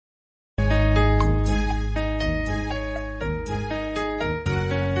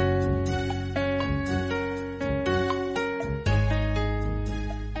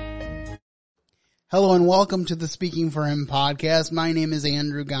Hello and welcome to the Speaking for Him podcast. My name is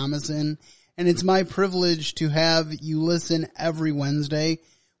Andrew Gomison, and it's my privilege to have you listen every Wednesday.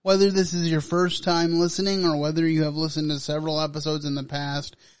 Whether this is your first time listening or whether you have listened to several episodes in the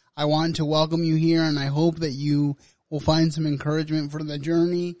past, I want to welcome you here, and I hope that you will find some encouragement for the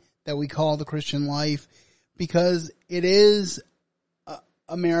journey that we call the Christian life, because it is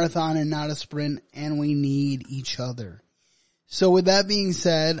a marathon and not a sprint, and we need each other. So with that being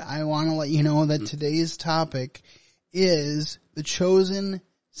said, I want to let you know that today's topic is The Chosen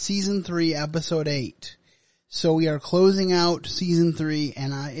Season 3, Episode 8. So we are closing out Season 3,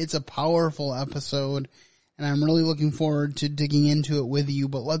 and it's a powerful episode, and I'm really looking forward to digging into it with you,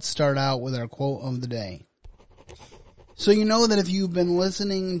 but let's start out with our quote of the day. So you know that if you've been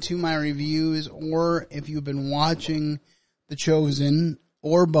listening to my reviews, or if you've been watching The Chosen,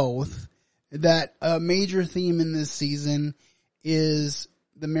 or both, that a major theme in this season is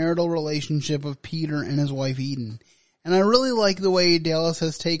the marital relationship of Peter and his wife Eden. And I really like the way Dallas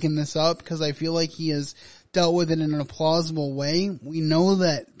has taken this up, because I feel like he has dealt with it in a plausible way. We know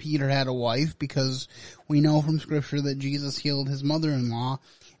that Peter had a wife because we know from Scripture that Jesus healed his mother-in-law,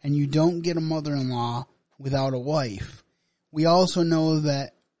 and you don't get a mother-in-law without a wife. We also know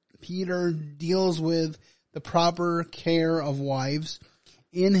that Peter deals with the proper care of wives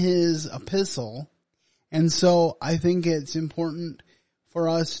in his epistle. And so I think it's important for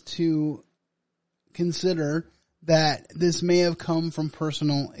us to consider that this may have come from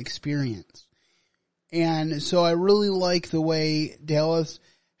personal experience. And so I really like the way Dallas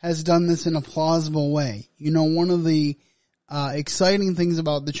has done this in a plausible way. You know, one of the exciting things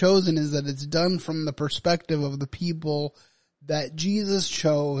about The Chosen is that it's done from the perspective of the people that Jesus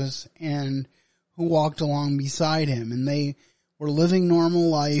chose and who walked along beside him. And they were living normal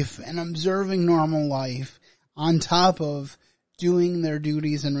life and observing normal life on top of doing their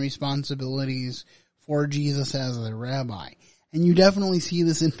duties and responsibilities for Jesus as their rabbi. And you definitely see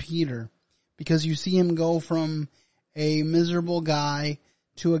this in Peter, because you see him go from a miserable guy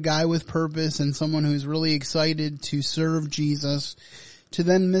to a guy with purpose and someone who's really excited to serve Jesus, to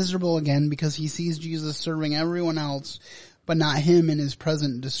then miserable again because he sees Jesus serving everyone else but not him in his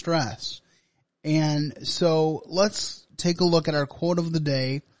present distress. And so let's take a look at our quote of the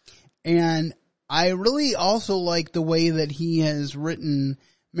day. And I really also like the way that he has written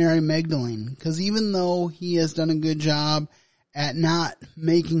Mary Magdalene, because even though he has done a good job at not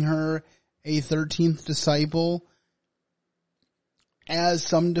making her a 13th disciple, as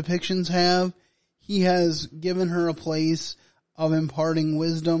some depictions have, he has given her a place of imparting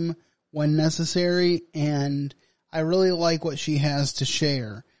wisdom when necessary, and I really like what she has to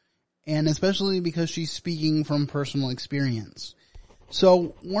share, and especially because she's speaking from personal experience.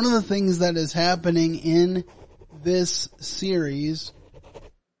 So one of the things that is happening in this series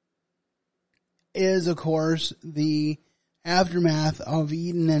is, of course, the aftermath of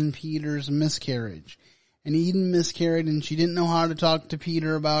Eden and Peter's miscarriage. And Eden miscarried, and she didn't know how to talk to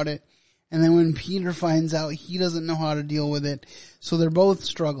Peter about it. And then when Peter finds out, he doesn't know how to deal with it. So they're both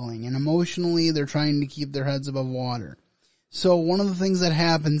struggling, and emotionally they're trying to keep their heads above water. So one of the things that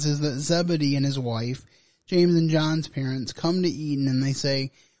happens is that Zebedee and his wife, James and John's parents, come to Eden and they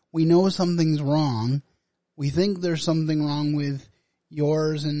say, "We know something's wrong. We think there's something wrong with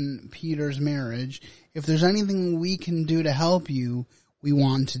yours and Peter's marriage. If there's anything we can do to help you, we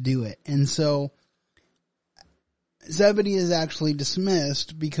want to do it." And so Zebedee is actually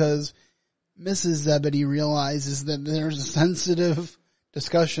dismissed because Mrs. Zebedee realizes that there's a sensitive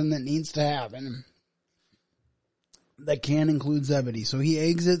discussion that needs to happen that can include Zebedee. So he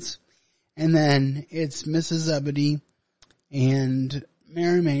exits, and then it's Mrs. Zebedee and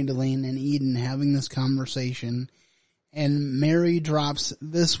Mary Magdalene and Eden having this conversation, and Mary drops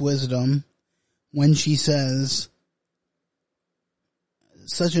this wisdom when she says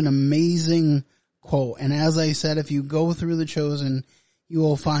such an amazing quote. And as I said, if you go through The Chosen, you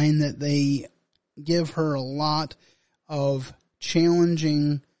will find that they give her a lot of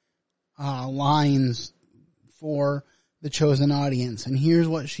challenging lines for the chosen audience. And here's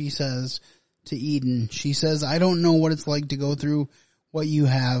what she says to Eden. She says, "I don't know what it's like to go through what you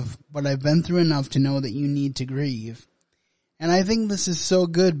have, but I've been through enough to know that you need to grieve." And I think this is so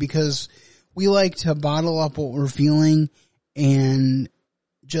good, because we like to bottle up what we're feeling and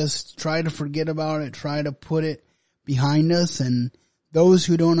just try to forget about it, try to put it behind us. And those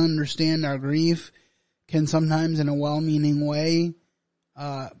who don't understand our grief can sometimes, in a well-meaning way,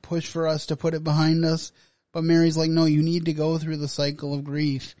 push for us to put it behind us. But Mary's like, no, you need to go through the cycle of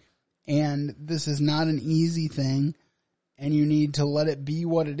grief. And this is not an easy thing. And you need to let it be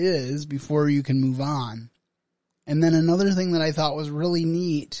what it is before you can move on. And then another thing that I thought was really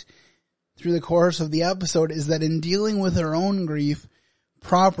neat through the course of the episode is that in dealing with her own grief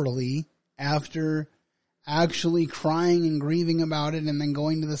properly, after actually crying and grieving about it and then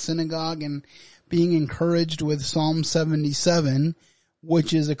going to the synagogue and being encouraged with Psalm 77,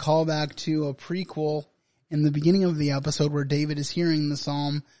 which is a callback to a prequel in the beginning of the episode where David is hearing the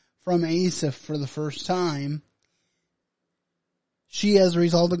psalm from Asaph for the first time, she, as a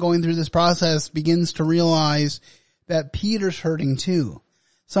result of going through this process, begins to realize that Peter's hurting too.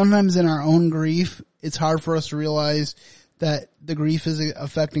 Sometimes in our own grief, it's hard for us to realize that the grief is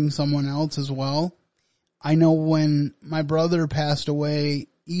affecting someone else as well. I know when my brother passed away,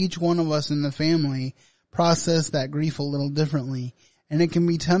 each one of us in the family processed that grief a little differently. And it can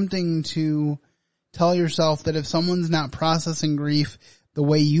be tempting to tell yourself that if someone's not processing grief the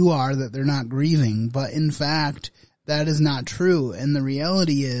way you are, that they're not grieving. But in fact, that is not true. And the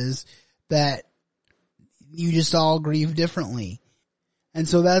reality is that you just all grieve differently. And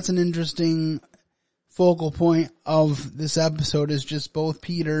so that's an interesting focal point of this episode, is just both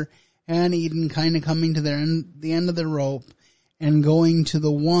Peter and Eden kind of coming to the end of the rope and going to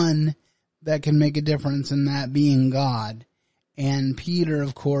the one that can make a difference, and that being God. And Peter,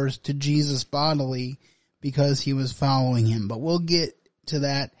 of course, to Jesus bodily because he was following him. But we'll get to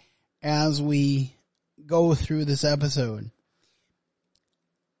that as we go through this episode.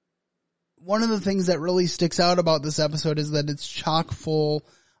 One of the things that really sticks out about this episode is that it's chock full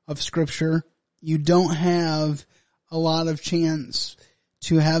of scripture. You don't have a lot of chance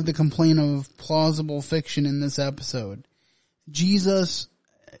to have the complaint of plausible fiction in this episode. Jesus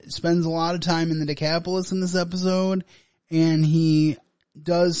spends a lot of time in the Decapolis in this episode, and he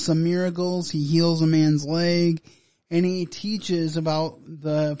does some miracles. He heals a man's leg, and he teaches about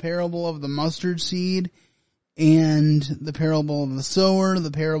the parable of the mustard seed and the parable of the sower,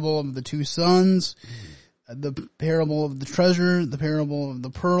 the parable of the two sons, the parable of the treasure, the parable of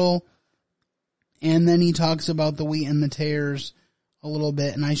the pearl. And then he talks about the wheat and the tares a little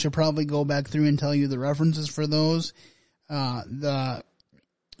bit, and I should probably go back through and tell you the references for those. The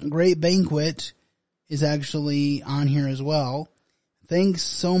Great Banquet is actually on here as well. Thanks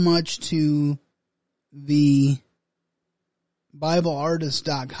so much to the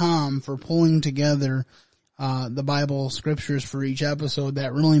BibleArtist.com for pulling together the Bible scriptures for each episode.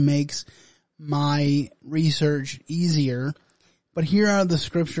 That really makes my research easier. But here are the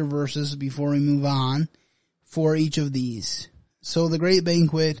scripture verses before we move on for each of these. So the Great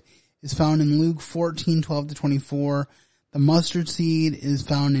Banquet is found in Luke 14:12-24. The mustard seed is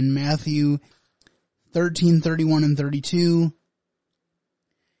found in Matthew 13:31 and 32.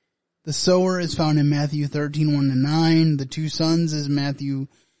 The sower is found in Matthew 13:1-9. The two sons is Matthew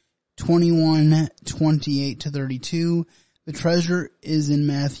 21:28-32. The treasure is in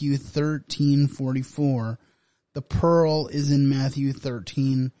Matthew 13:44. The pearl is in Matthew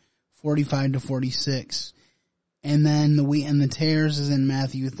 13:45-46. And then the wheat and the tares is in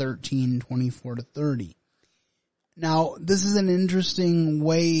Matthew 13:24-30. Now, this is an interesting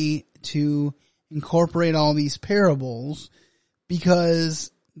way to incorporate all these parables, because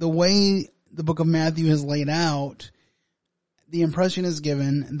the way the book of Matthew is laid out, the impression is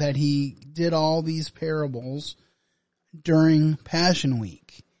given that he did all these parables during Passion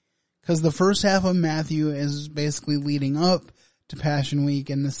Week. Because the first half of Matthew is basically leading up to Passion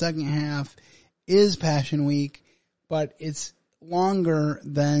Week, and the second half is Passion Week, but it's longer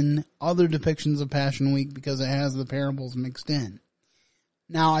than other depictions of Passion Week because it has the parables mixed in.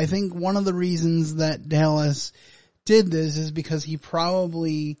 Now, I think one of the reasons that Dallas did this is because he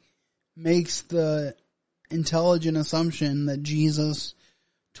probably makes the intelligent assumption that Jesus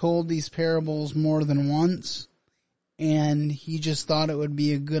told these parables more than once, and he just thought it would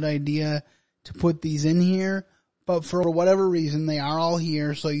be a good idea to put these in here. But for whatever reason, they are all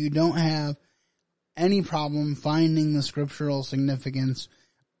here, so you don't have any problem finding the scriptural significance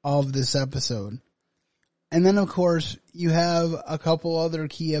of this episode. And then, of course, you have a couple other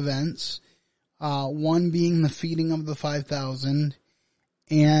key events, one being the feeding of the 5,000,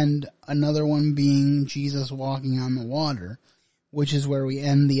 and another one being Jesus walking on the water, which is where we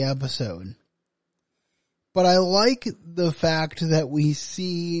end the episode. But I like the fact that we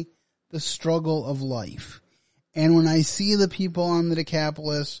see the struggle of life. And when I see the people on the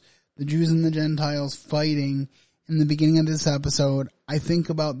Decapolis, the Jews and the Gentiles, fighting in the beginning of this episode, I think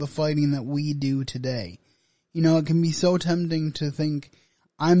about the fighting that we do today. You know, it can be so tempting to think,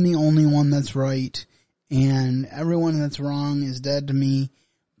 I'm the only one that's right, and everyone that's wrong is dead to me.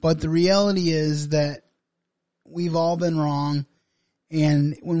 But the reality is that we've all been wrong,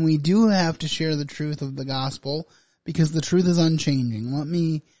 and when we do have to share the truth of the gospel, because the truth is unchanging, let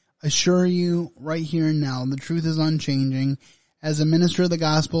me assure you right here and now, the truth is unchanging, As a minister of the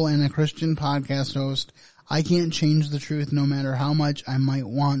gospel and a Christian podcast host, I can't change the truth no matter how much I might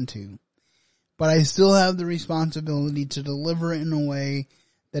want to. But I still have the responsibility to deliver it in a way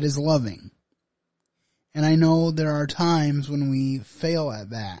that is loving. And I know there are times when we fail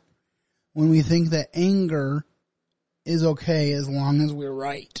at that. When we think that anger is okay as long as we're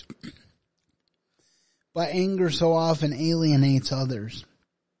right. But anger so often alienates others.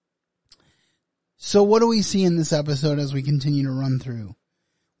 So what do we see in this episode as we continue to run through?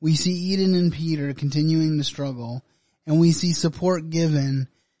 We see Eden and Peter continuing to struggle, and we see support given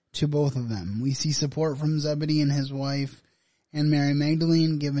to both of them. We see support from Zebedee and his wife and Mary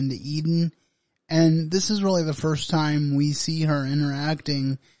Magdalene given to Eden, and this is really the first time we see her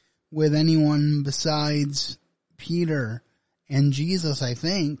interacting with anyone besides Peter and Jesus, I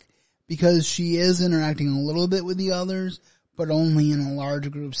think, because she is interacting a little bit with the others, but only in a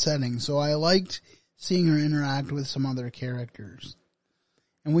large group setting. So I liked seeing her interact with some other characters.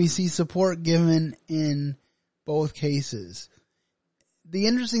 And we see support given in both cases. The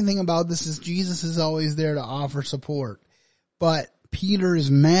interesting thing about this is Jesus is always there to offer support. But Peter is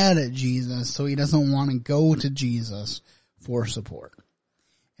mad at Jesus, so he doesn't want to go to Jesus for support.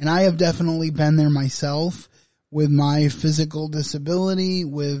 And I have definitely been there myself with my physical disability,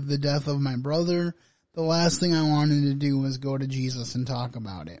 with the death of my brother. The last thing I wanted to do was go to Jesus and talk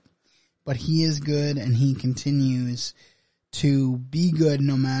about it. But he is good, and he continues to be good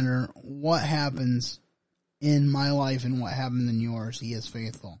no matter what happens in my life and what happens in yours. He is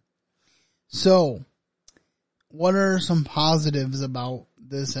faithful. So, what are some positives about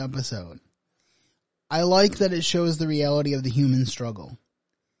this episode? I like that it shows the reality of the human struggle.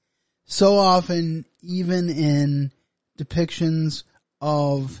 So often, even in depictions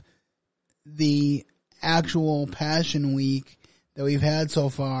of the actual Passion Week that we've had so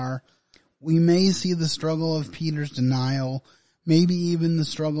far, we may see the struggle of Peter's denial, maybe even the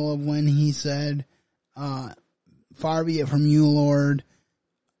struggle of when he said, far be it from you, Lord,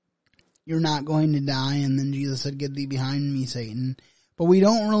 you're not going to die, and then Jesus said, get thee behind me, Satan. But we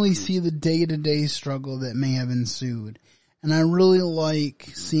don't really see the day-to-day struggle that may have ensued. And I really like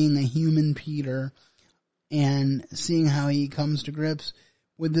seeing a human Peter and seeing how he comes to grips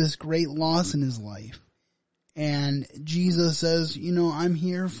with this great loss in his life. And Jesus says, I'm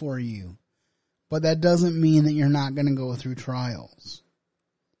here for you. But that doesn't mean that you're not going to go through trials.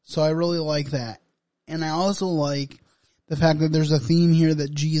 So I really like that. And I also like the fact that there's a theme here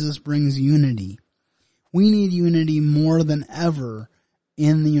that Jesus brings unity. We need unity more than ever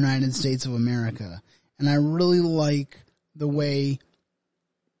in the United States of America. And I really like the way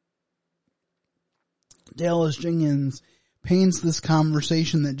Dallas Jenkins paints this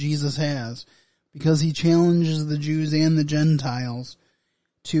conversation that Jesus has, because he challenges the Jews and the Gentiles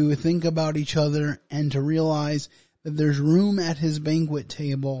to think about each other and to realize that there's room at his banquet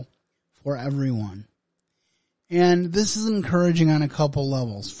table for everyone. And this is encouraging on a couple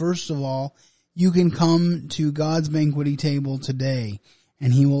levels. First of all, you can come to God's banqueting table today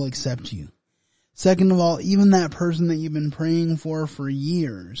and he will accept you. Second of all, even that person that you've been praying for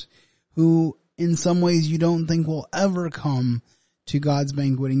years, who in some ways you don't think will ever come to God's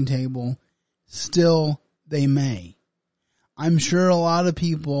banqueting table, still they may. I'm sure a lot of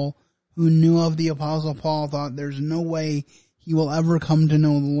people who knew of the Apostle Paul thought there's no way he will ever come to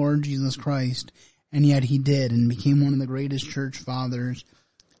know the Lord Jesus Christ, and yet he did and became one of the greatest church fathers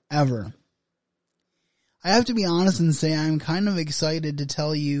ever. I have to be honest and say I'm kind of excited to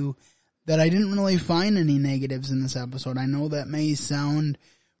tell you that I didn't really find any negatives in this episode. I know that may sound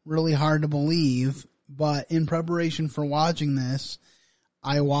really hard to believe, but in preparation for watching this,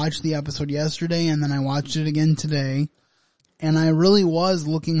 I watched the episode yesterday and then I watched it again today, and I really was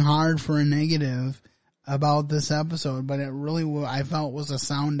looking hard for a negative about this episode, but it really, I felt, was a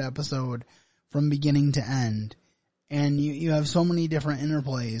sound episode from beginning to end. And you have so many different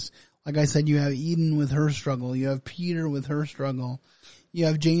interplays. Like I said, you have Eden with her struggle. You have Peter with her struggle. You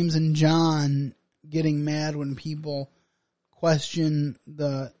have James and John getting mad when people question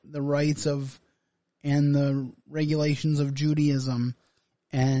the rights of and the regulations of Judaism.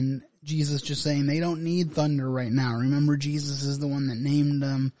 And Jesus just saying they don't need thunder right now. Remember, Jesus is the one that named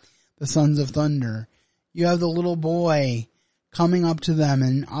them the sons of thunder. You have the little boy coming up to them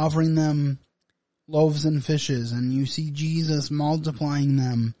and offering them loaves and fishes, and you see Jesus multiplying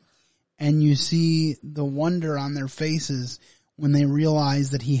them, and you see the wonder on their faces when they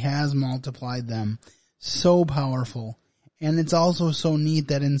realize that he has multiplied them. So powerful. And it's also so neat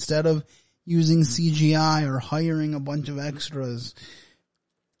that instead of using CGI or hiring a bunch of extras,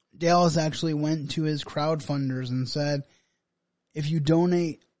 Dallas actually went to his crowdfunders and said, if you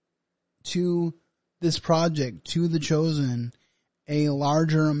donate to this project, to The Chosen, a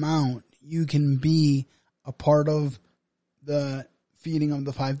larger amount, you can be a part of the feeding of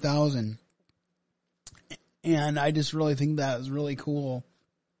the 5,000. And I just really think that is really cool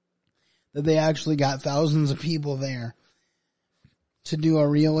that they actually got thousands of people there to do a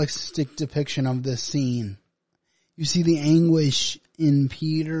realistic depiction of this scene. You see the anguish in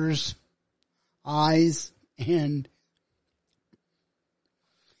Peter's eyes and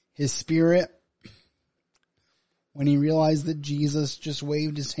his spirit when he realized that Jesus just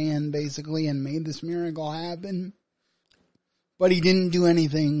waved his hand basically and made this miracle happen. But he didn't do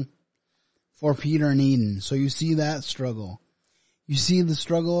anything for Peter and Eden. So you see that struggle. You see the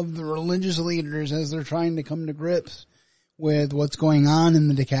struggle of the religious leaders as they're trying to come to grips with what's going on in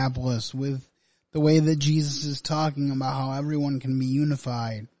the Decapolis, with the way that Jesus is talking about how everyone can be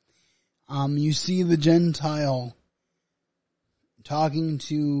unified. You see the Gentile talking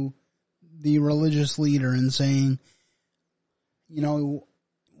to the religious leader and saying, you know,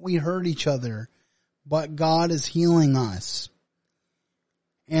 we hurt each other, but God is healing us.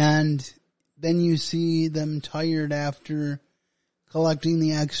 And then you see them tired after collecting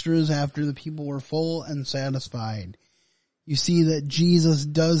the extras after the people were full and satisfied. You see that Jesus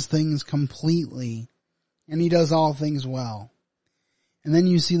does things completely, and he does all things well. And then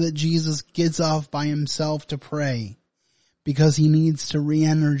you see that Jesus gets off by himself to pray because he needs to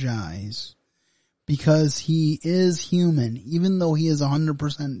re-energize, because he is human. Even though he is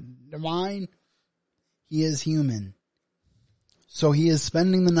 100% divine, he is human. So he is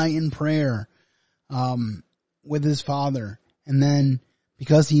spending the night in prayer with his Father. And then,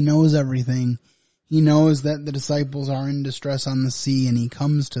 because he knows everything, he knows that the disciples are in distress on the sea, and he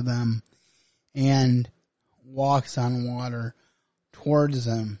comes to them and walks on water towards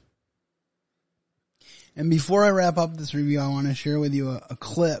them. And before I wrap up this review, I want to share with you a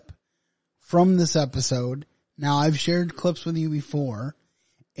clip from this episode. Now, I've shared clips with you before,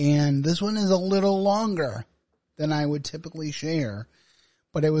 and this one is a little longer than I would typically share,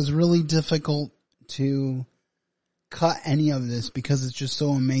 but it was really difficult to cut any of this because it's just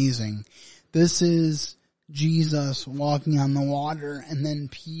so amazing. This is Jesus walking on the water, and then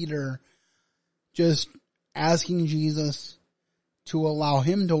Peter just asking Jesus to allow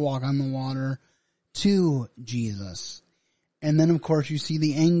him to walk on the water to Jesus. And then, of course, you see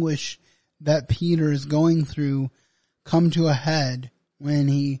the anguish that Peter is going through come to a head when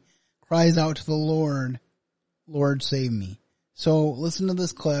he cries out to the Lord, Lord, save me. So listen to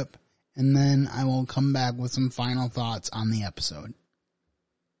this clip, and then I will come back with some final thoughts on the episode.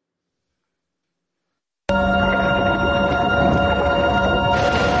 Don't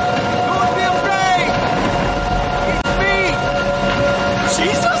be afraid! It's me!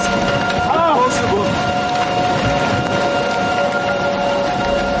 Jesus? How possible?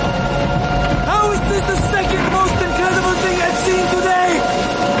 How is this the second most incredible thing I've seen today?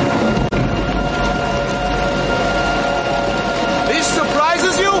 This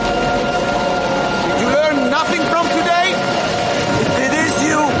surprises you? Did you learn nothing from today? If it is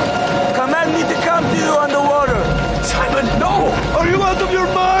you, command me to come to you on the water. Simon, no! Are you out of your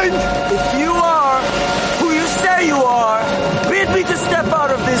mind? If you are who you say you are, bid me to step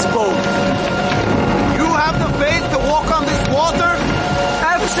out of this boat. You have the faith to walk on this water?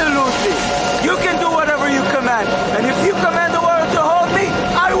 Absolutely. You can do whatever you command. And if you command the water to hold me,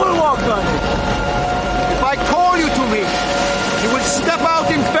 I will walk on it. If I call you to me, you will step out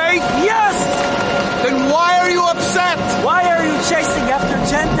in faith? Yes! Then why are you upset? Why are you chasing after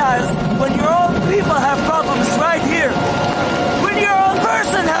Gentiles when your own people have problems right here? When your own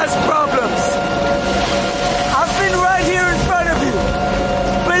person has problems? I've been right here in front of you,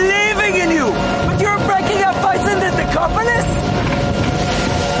 believing in you, but you're breaking up fights in the Decapolis?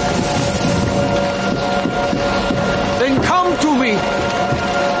 Then come to me,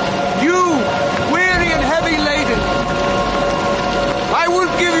 you weary and heavy laden. I will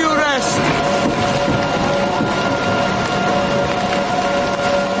give you rest.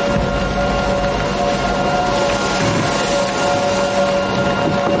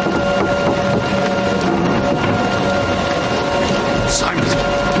 Simon,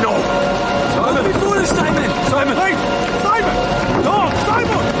 no. Simon, don't be foolish, Simon. Simon, hey, Simon. No,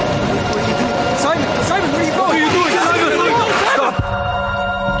 Simon. What are you doing? Simon, where are you going? What are you doing? Simon, stop.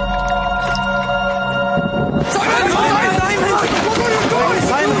 Simon, what are you doing?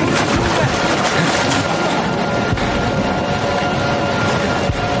 Simon.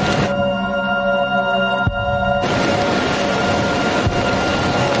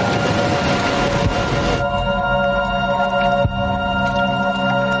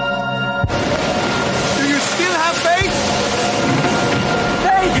 Do you still have faith?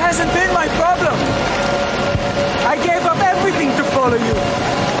 Faith hasn't been my problem. I gave up everything to follow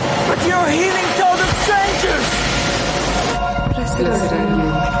to your healing totem strangers! Blessed are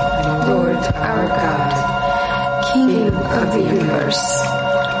you, Lord our God, King of the universe,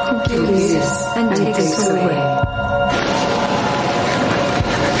 who gives and takes away.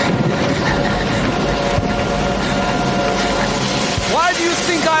 Why do you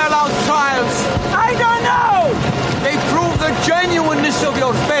think I allowed trials? I don't know! They prove the genuineness of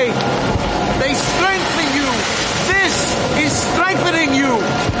your faith. They strengthen you. This is strengthening you.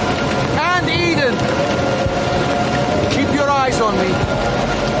 And Eden. Keep your eyes on me.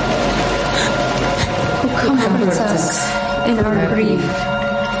 Who comforts us in our grief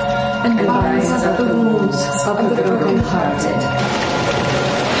and binds up the wounds of the brokenhearted.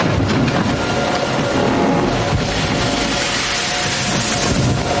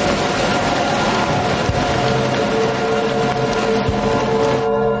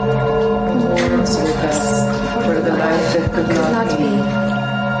 For the life that could not be.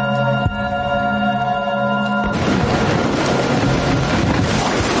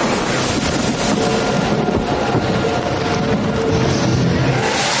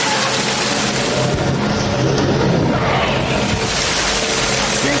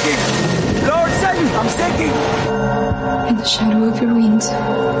 Sinking! Lord, send me! I'm sinking! In the shadow of your wings,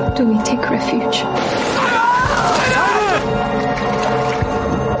 do we take refuge?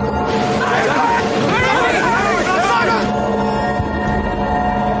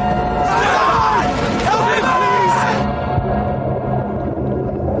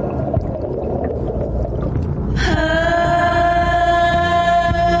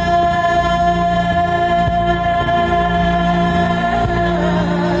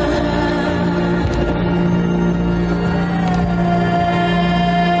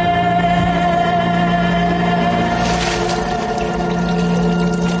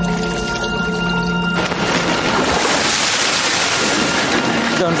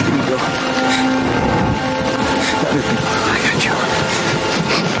 Don't let me go. Don't let me go. I got you.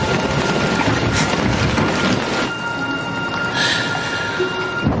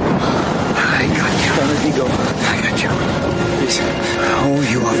 I got you. Don't let me go. I got you. Listen. Oh,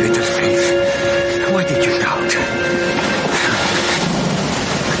 you have little faith. Why did you doubt?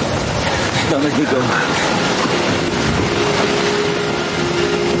 Don't let me go.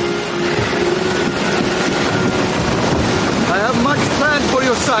 I have much planned for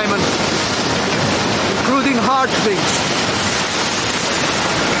you, Simon. Including hard things.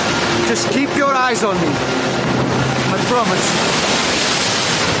 Just keep your eyes on me. I promise.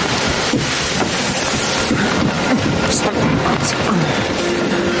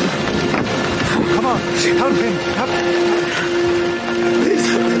 Come on, help him. Help. Please.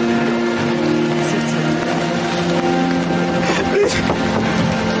 Please.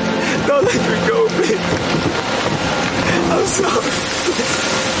 Don't let me go, please. I'm sorry.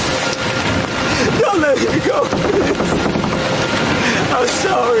 Don't let me go, please. I'm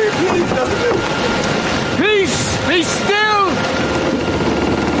sorry, please don't let me. Peace! Be still!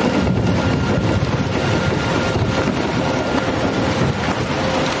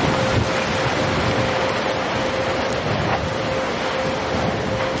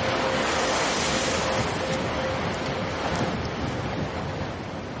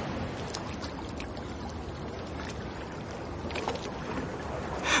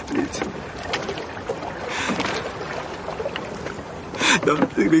 Please.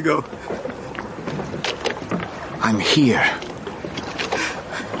 Don't let me go. I'm here.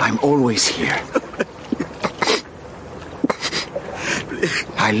 I'm always here.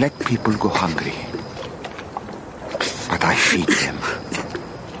 I let people go hungry. But I feed them.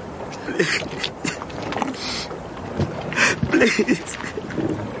 Please.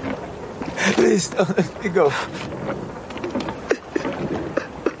 Please don't let me go.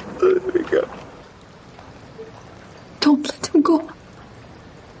 Don't let me go. Don't let him go.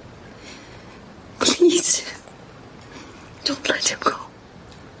 Please. Don't let him go.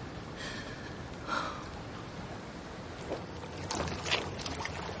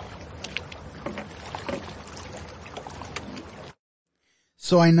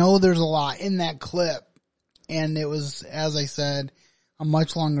 So I know there's a lot in that clip, and it was, as I said, a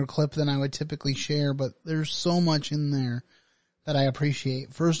much longer clip than I would typically share, but there's so much in there that I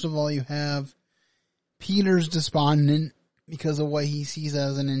appreciate. First of all, you have Peter's despondent because of what he sees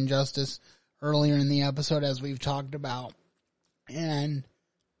as an injustice earlier in the episode, as we've talked about. And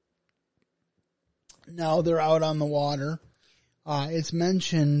now they're out on the water. It's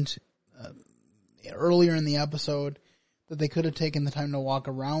mentioned earlier in the episode that they could have taken the time to walk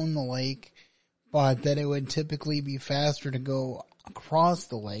around the lake, but that it would typically be faster to go across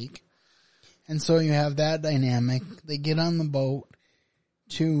the lake. And so you have that dynamic. They get on the boat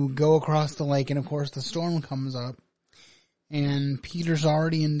to go across the lake, and of course the storm comes up, and Peter's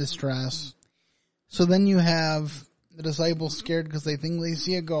already in distress. So then you have the disciples scared because they think they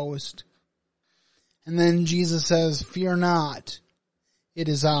see a ghost. And then Jesus says, "Fear not, it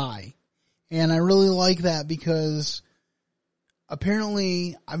is I." And I really like that because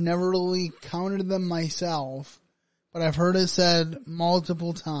apparently I've never really counted them myself, but I've heard it said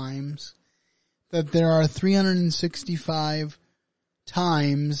multiple times that there are 365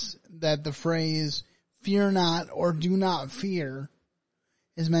 times that the phrase "fear not" or "do not fear"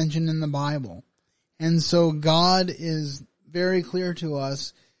 is mentioned in the Bible. And so God is very clear to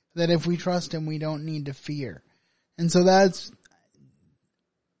us that if we trust Him, we don't need to fear. And so that's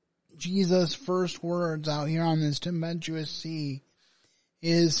Jesus' first words out here on this tempestuous sea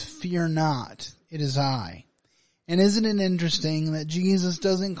is, "Fear not, it is I." And isn't it interesting that Jesus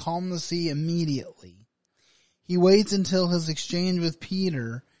doesn't calm the sea immediately? He waits until his exchange with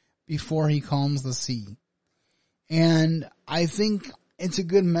Peter before he calms the sea. And I think it's a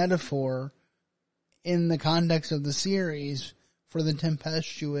good metaphor in the context of the series for the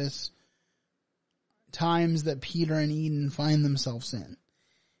tempestuous times that Peter and Eden find themselves in.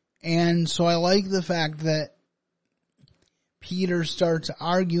 And so I like the fact that Peter starts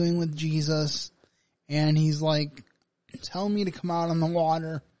arguing with Jesus, and he's like, "Tell me to come out on the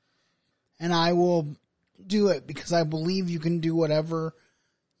water, and I will do it because I believe you can do whatever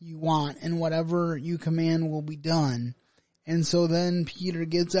you want, and whatever you command will be done." And so then Peter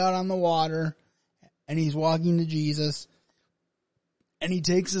gets out on the water, and he's walking to Jesus, and he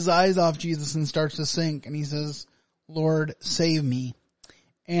takes his eyes off Jesus and starts to sink, and he says, "Lord, save me."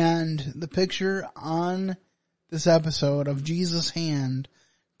 And the picture on this episode of Jesus' hand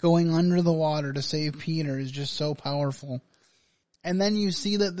going under the water to save Peter is just so powerful. And then you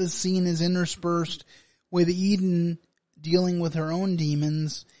see that this scene is interspersed with Eden dealing with her own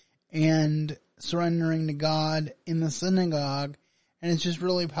demons and surrendering to God in the synagogue. And it's just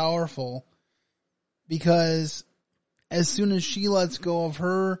really powerful because as soon as she lets go of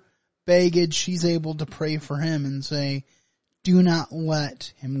her baggage, she's able to pray for him and say, "Do not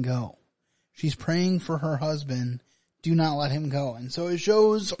let him go." She's praying for her husband. Do not let him go. And so it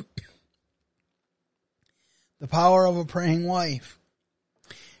shows the power of a praying wife.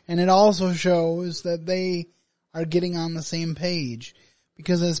 And it also shows that they are getting on the same page.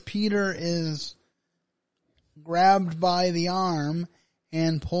 Because as Peter is grabbed by the arm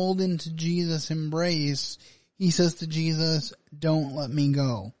and pulled into Jesus' embrace, he says to Jesus, "Don't let me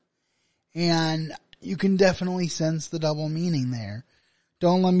go." And you can definitely sense the double meaning there.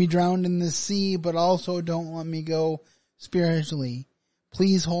 Don't let me drown in the sea, but also don't let me go spiritually.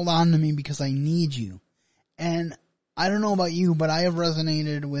 Please hold on to me because I need you. And I don't know about you, but I have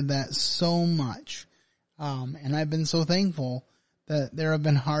resonated with that so much. And I've been so thankful that there have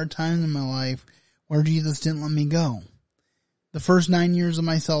been hard times in my life where Jesus didn't let me go. The first 9 years of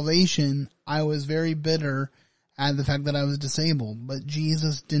my salvation, I was very bitter at the fact that I was disabled, but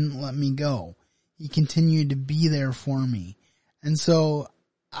Jesus didn't let me go. He continued to be there for me. And so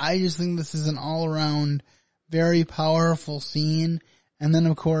I just think this is an all-around very powerful scene. And then,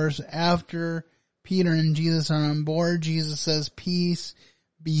 of course, after Peter and Jesus are on board, Jesus says, "Peace,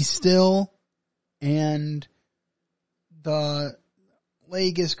 be still." And the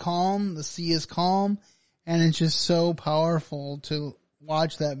lake is calm, the sea is calm, and it's just so powerful to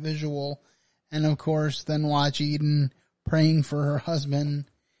watch that visual. And, of course, then watch Eden praying for her husband.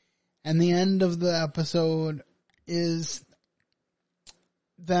 And the end of the episode is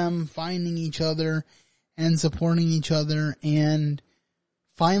them finding each other and supporting each other and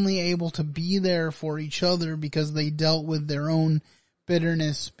finally able to be there for each other because they dealt with their own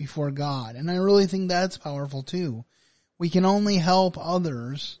bitterness before God. And I really think that's powerful too. We can only help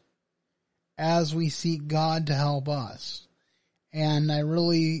others as we seek God to help us. And I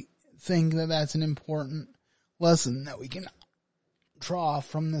really think that that's an important lesson that we can draw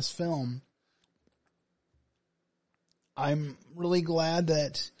from this film. I'm really glad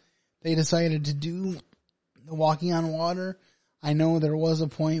that they decided to do the walking on water. I know there was a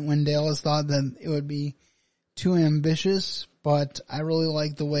point when Dallas thought that it would be too ambitious, but I really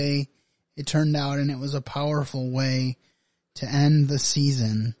like the way it turned out, and it was a powerful way to end the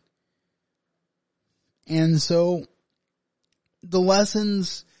season. And so the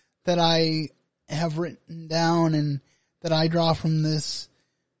lessons that I have written down and that I draw from this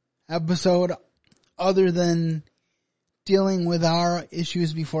episode, other than dealing with our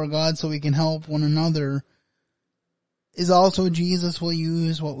issues before God so we can help one another, is also Jesus will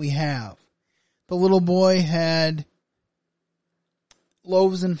use what we have. The little boy had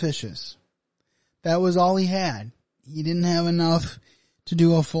loaves and fishes. That was all he had. He didn't have enough to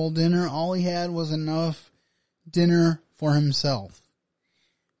do a full dinner. All he had was enough dinner for himself.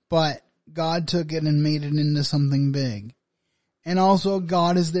 But God took it and made it into something big. And also,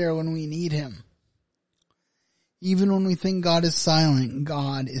 God is there when we need him. Even when we think God is silent,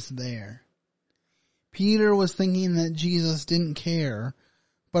 God is there. Peter was thinking that Jesus didn't care,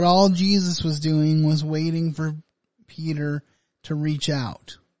 but all Jesus was doing was waiting for Peter to reach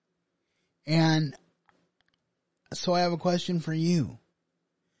out. And so I have a question for you.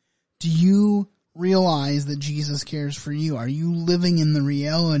 Do you realize that Jesus cares for you? Are you living in the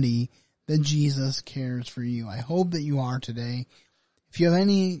reality that Jesus cares for you? I hope that you are today. If you have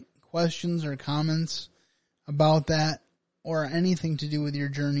any questions or comments about that or anything to do with your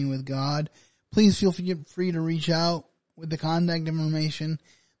journey with God, please feel free to reach out with the contact information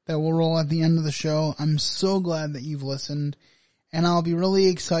that will roll at the end of the show. I'm so glad that you've listened, and I'll be really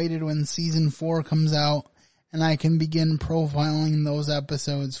excited when season 4 comes out and I can begin profiling those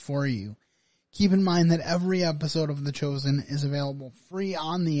episodes for you. Keep in mind that every episode of The Chosen is available free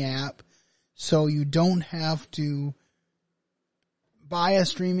on the app, so you don't have to buy a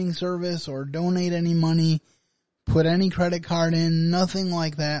streaming service or donate any money, put any credit card in, nothing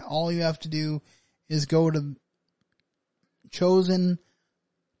like that. All you have to do is go to chosen.tv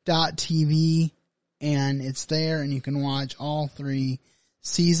and it's there, and you can watch all 3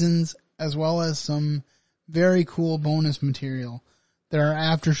 seasons as well as some very cool bonus material. There are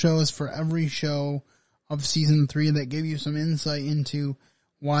after shows for every show of season 3 that give you some insight into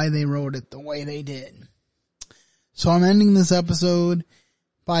why they wrote it the way they did. So I'm ending this episode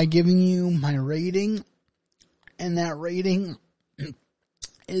by giving you my rating, and that rating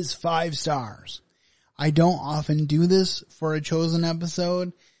is 5 stars. I don't often do this for a Chosen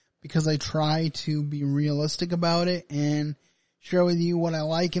episode because I try to be realistic about it and share with you what I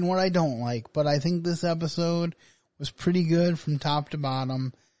like and what I don't like. But I think this episode was pretty good from top to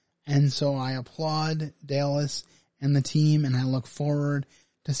bottom, and so I applaud Dallas and the team, and I look forward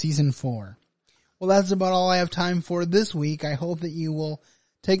to season 4. Well, that's about all I have time for this week. I hope that you will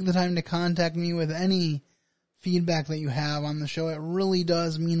take the time to contact me with any feedback that you have on the show. It really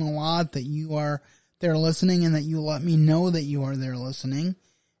does mean a lot that you are there listening and that you let me know that you are there listening.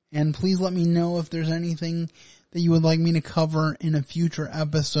 And please let me know if there's anything that you would like me to cover in a future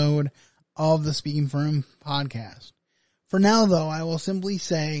episode of the Speaking for Him podcast. For now, though, I will simply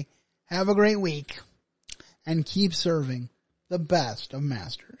say, have a great week and keep serving the best of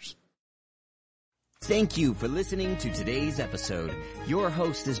masters. Thank you for listening to today's episode. Your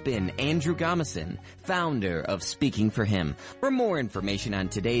host has been Andrew Gomison, founder of Speaking for Him. For more information on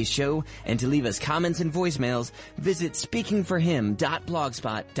today's show and to leave us comments and voicemails, visit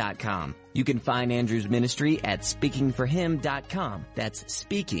speakingforhim.blogspot.com. You can find Andrew's ministry at speakingforhim.com. That's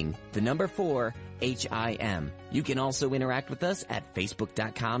speaking, the number 4, HIM. You can also interact with us at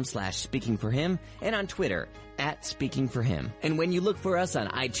facebook.com/speakingforhim and on Twitter @speakingforhim. And when you look for us on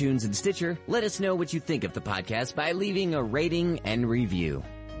iTunes and Stitcher, let us know what you think of the podcast by leaving a rating and review.